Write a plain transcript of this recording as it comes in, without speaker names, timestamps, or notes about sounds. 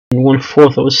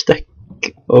1/4 of a stack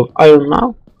of iron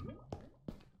now.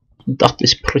 That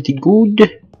is pretty good.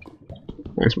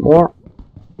 Once more.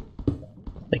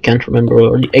 I can't remember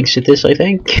where the exit is, I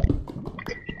think.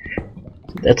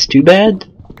 That's too bad.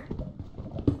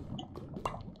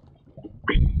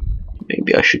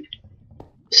 Maybe I should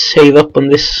save up on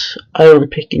this iron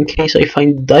pick in case I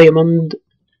find diamond.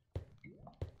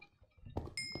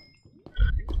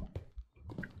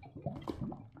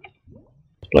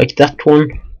 Like that one.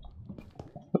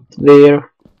 Up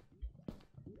there.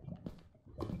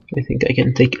 I think I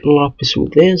can take lapis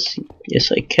with this.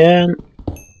 Yes, I can.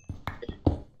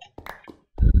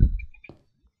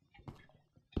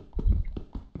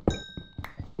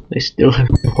 I still have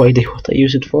no idea what I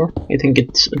use it for. I think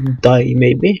it's a dye,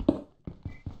 maybe.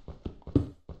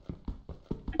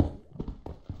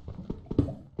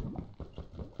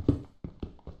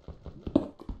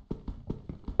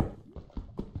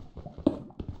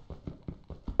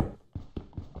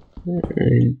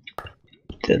 And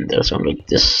then there's only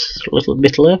this little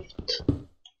bit left.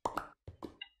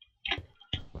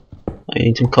 I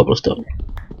need some cobblestone.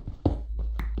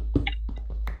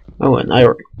 Oh, and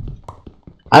iron.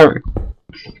 Iron!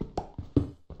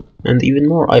 And even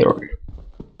more iron.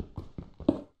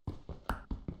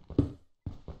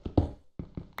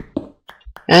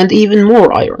 And even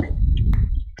more iron.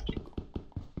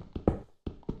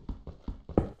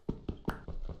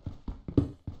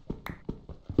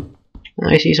 And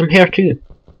I see some hair too.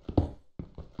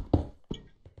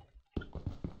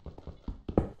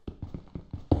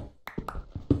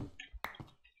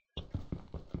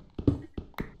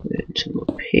 And some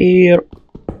up here.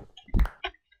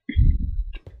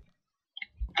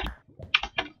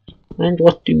 And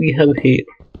what do we have here?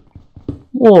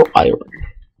 More iron.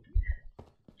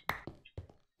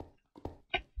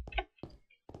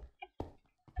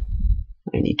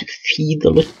 I need to feed a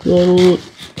little.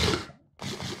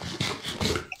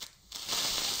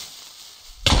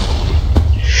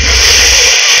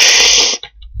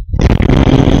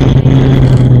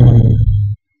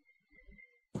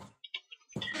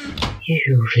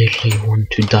 You really want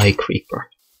to die, creeper.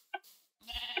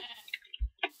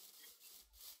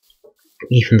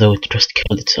 Even though it just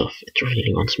killed itself, it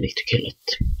really wants me to kill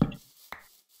it.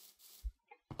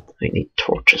 I need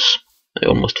torches. I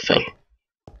almost fell.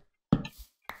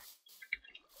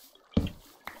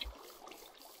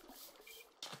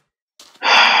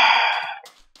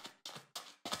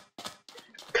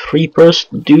 Creepers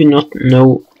do not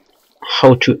know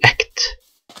how to act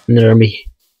near me.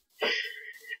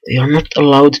 They are not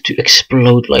allowed to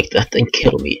explode like that and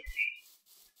kill me.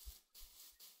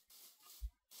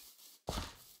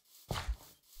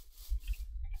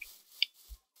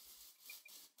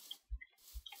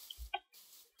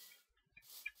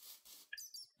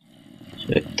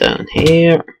 So down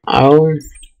here, ow.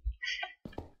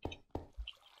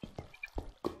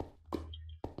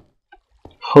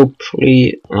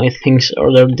 Hopefully my things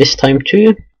are there this time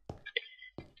too.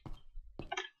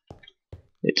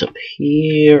 It's up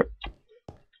here.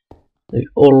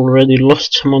 I've already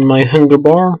lost some on my hunger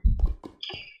bar.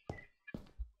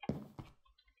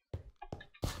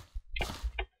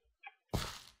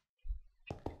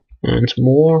 And some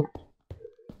more.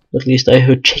 At least I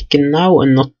have chicken now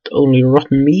and not only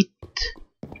rotten meat.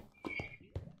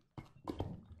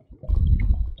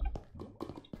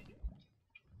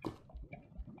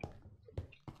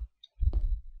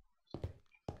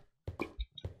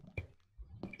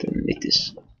 Then it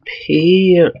is up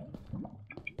here.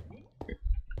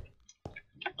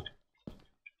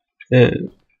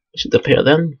 Is it up here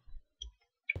then?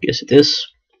 Yes, it is.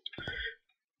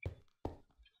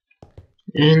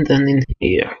 And then in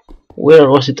here. Where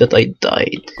was it that I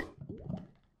died?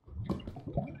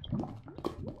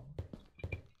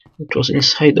 It was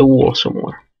inside the wall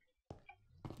somewhere.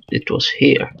 It was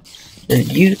here.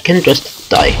 And you can just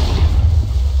die.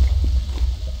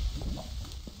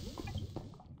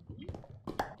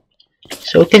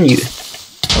 So can you.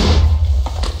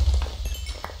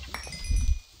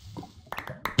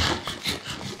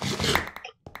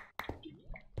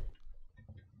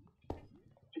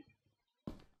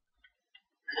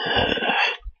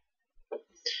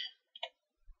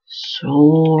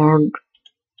 Sword.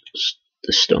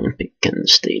 The stone pick can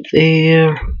stay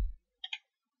there.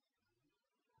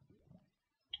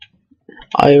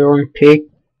 Iron pick.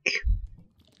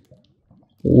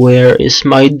 Where is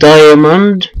my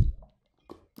diamond?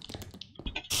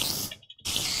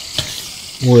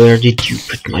 Where did you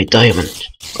put my diamond?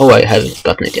 Oh, I haven't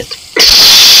gotten it yet.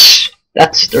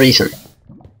 That's the reason.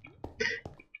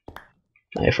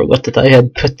 I forgot that I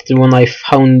had put the one I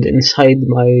found inside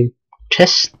my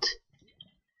chest.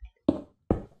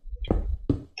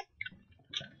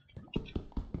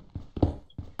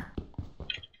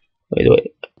 By the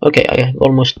way, okay, I have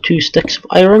almost 2 stacks of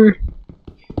iron.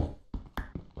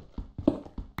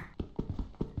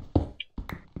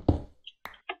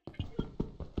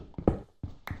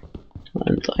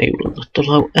 And I will not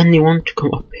allow anyone to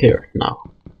come up here now.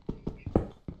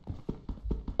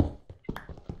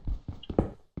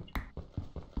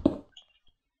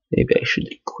 Maybe I should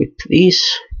equip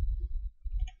these.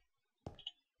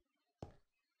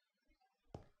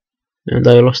 And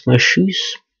I lost my shoes.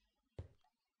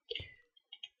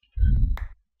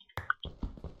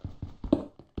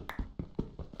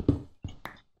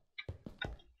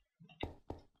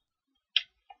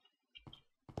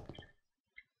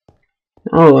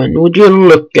 Oh, and would you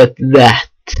look at that?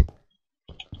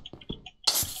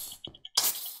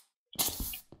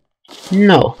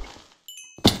 No.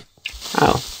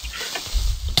 Ow.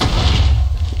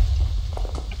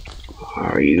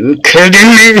 Are you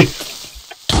kidding me?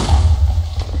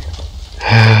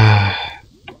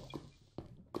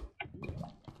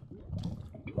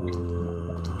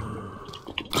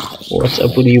 What's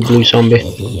up with you, blue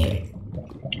zombie?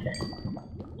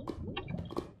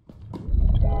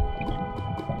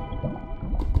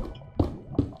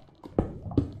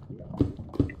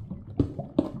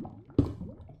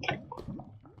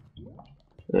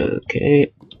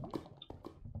 Okay.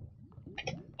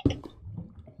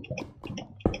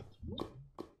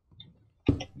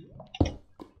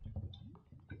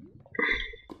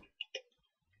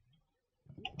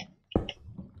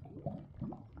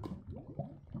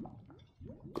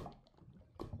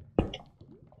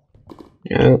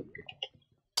 No.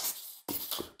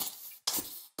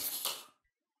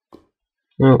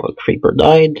 No, a creeper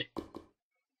died.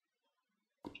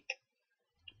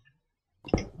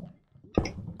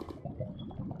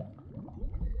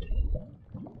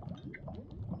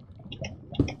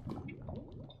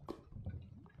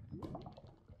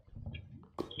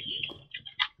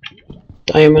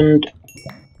 Diamond.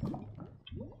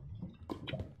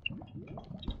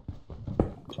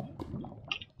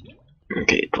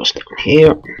 Okay, it was down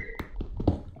here.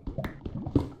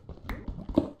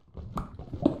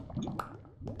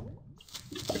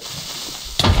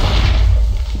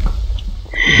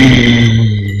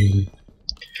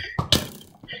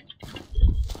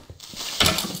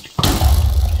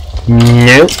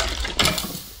 No.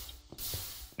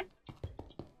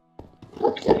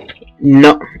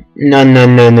 No. No, no,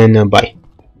 no, no, no, bye.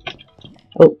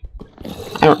 Oh.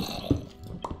 Iron.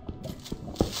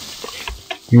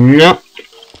 No.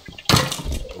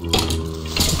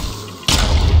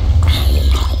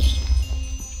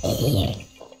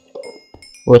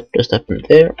 What just happened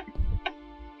there?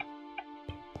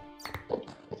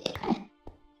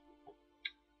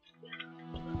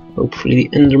 Hopefully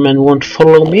the Enderman won't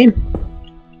follow me.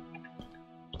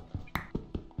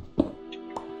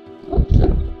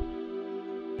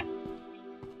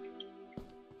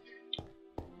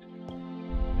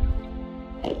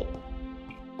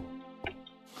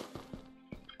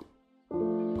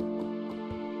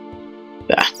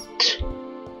 Bat.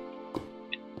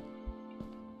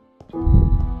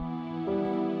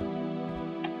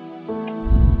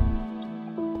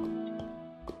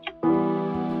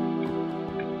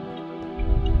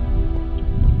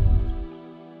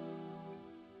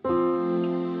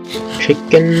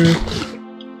 Chicken.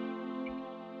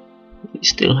 I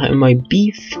still have my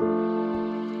beef.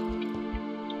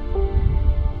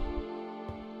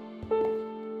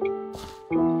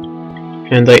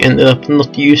 And I ended up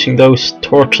not using those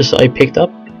torches I picked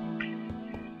up.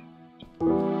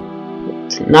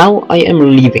 But now I am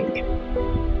leaving.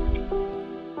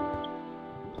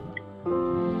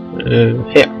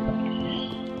 Here.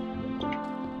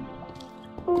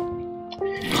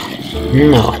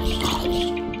 No.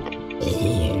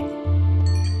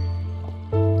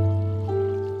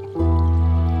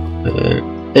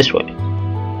 This way.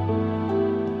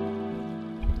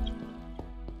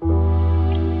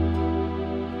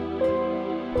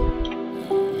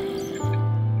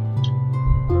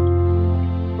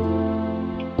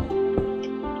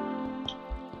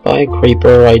 Bye,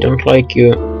 creeper, I don't like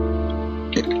you.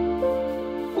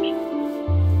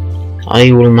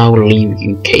 I will now leave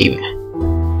you, cave.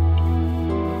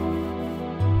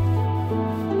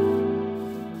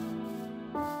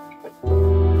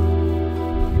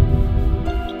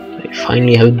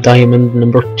 Finally have diamond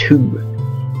number 2,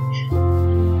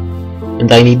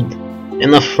 and I need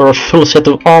enough for a full set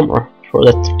of armor for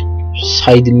that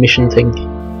side mission thing.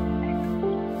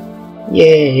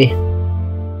 Yay!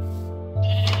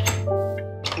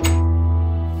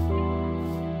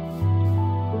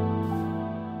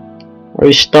 Are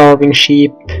you starving,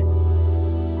 sheep?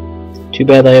 Too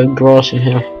bad I have grass in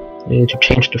here. I need to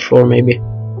change the floor maybe.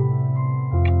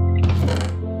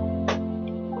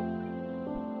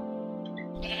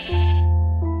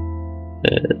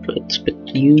 Let's put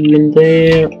you in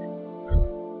there.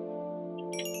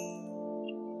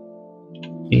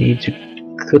 We need to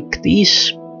cook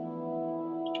these.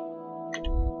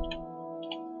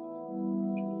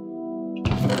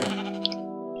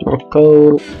 More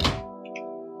coal.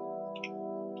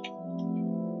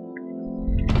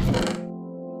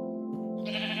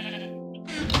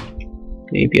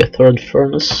 Maybe a third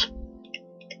furnace.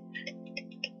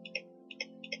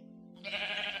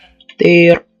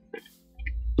 There.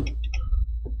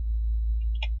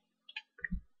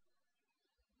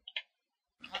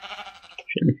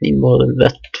 Shouldn't need more than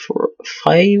that for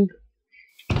 5.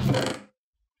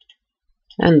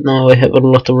 And now I have a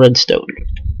lot of redstone.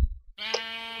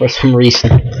 For some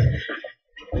reason.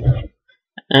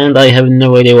 And I have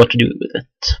no idea what to do with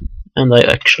it. And I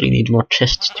actually need more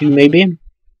chests too, maybe.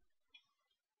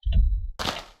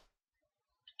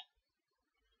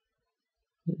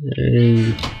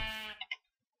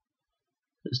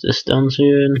 Is this done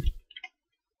soon?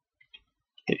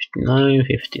 59,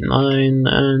 59,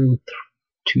 and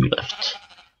 2 left.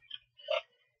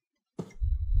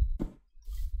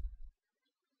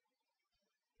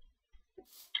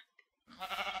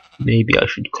 Maybe I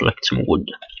should collect some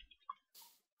wood.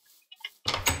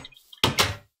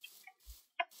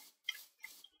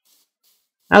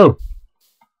 Oh!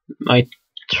 My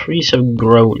trees have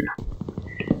grown.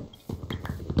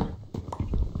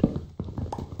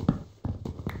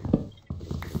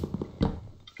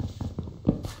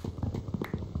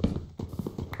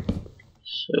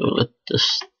 So let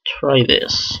us try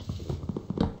this.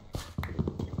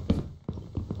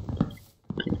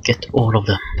 And get all of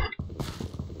them.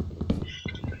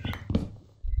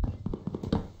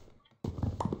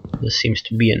 This seems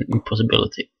to be an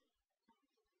impossibility.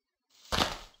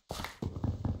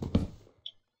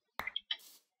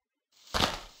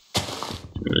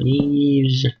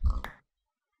 Leaves.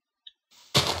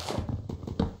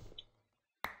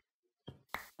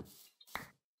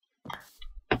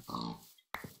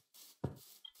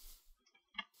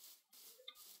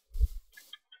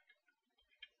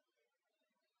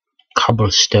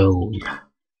 Cobblestone.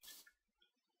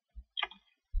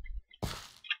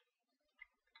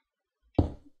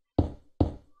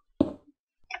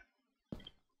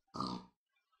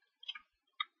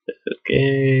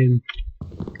 Okay.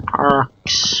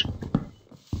 Arcs.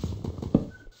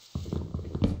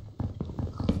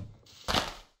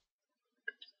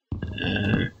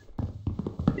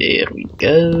 There we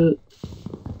go.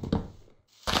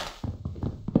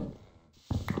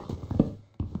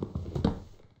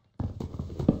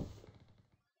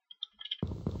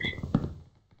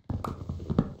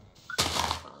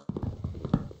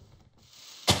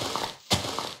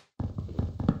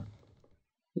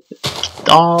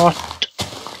 Start.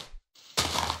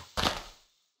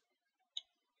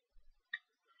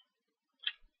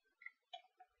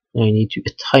 I need to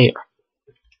get higher.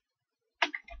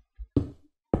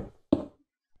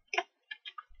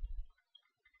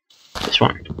 This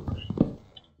one.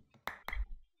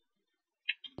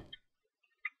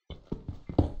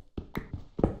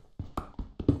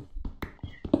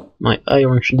 My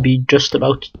iron should be just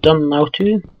about done now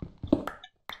too.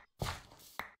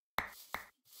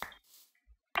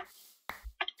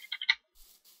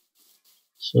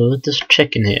 So let us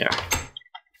check in here.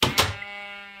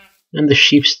 And the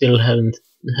sheep still hasn't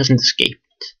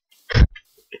escaped.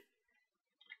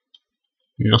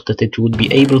 Not that it would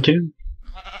be able to.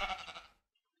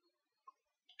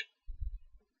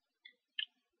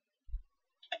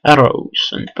 Arrows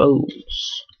and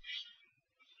bones.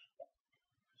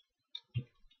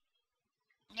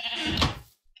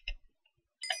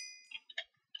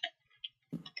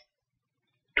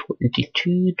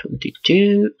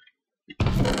 $22.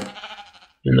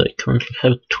 And I currently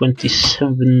have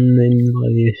 27 in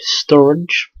my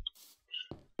storage.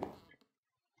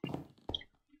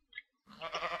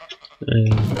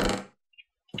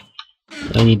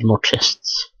 I need more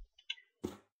chests.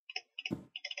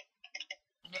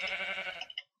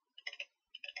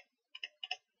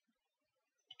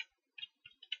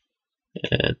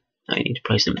 I need to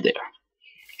place them there.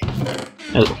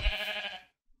 Oh.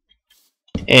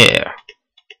 Air.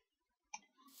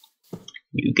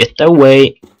 You get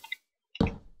away.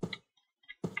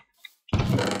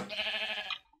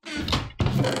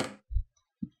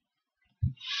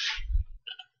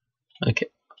 Okay,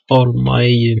 all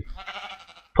my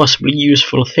possibly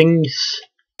useful things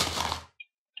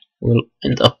will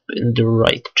end up in the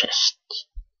right chest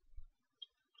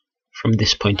from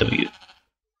this point of view.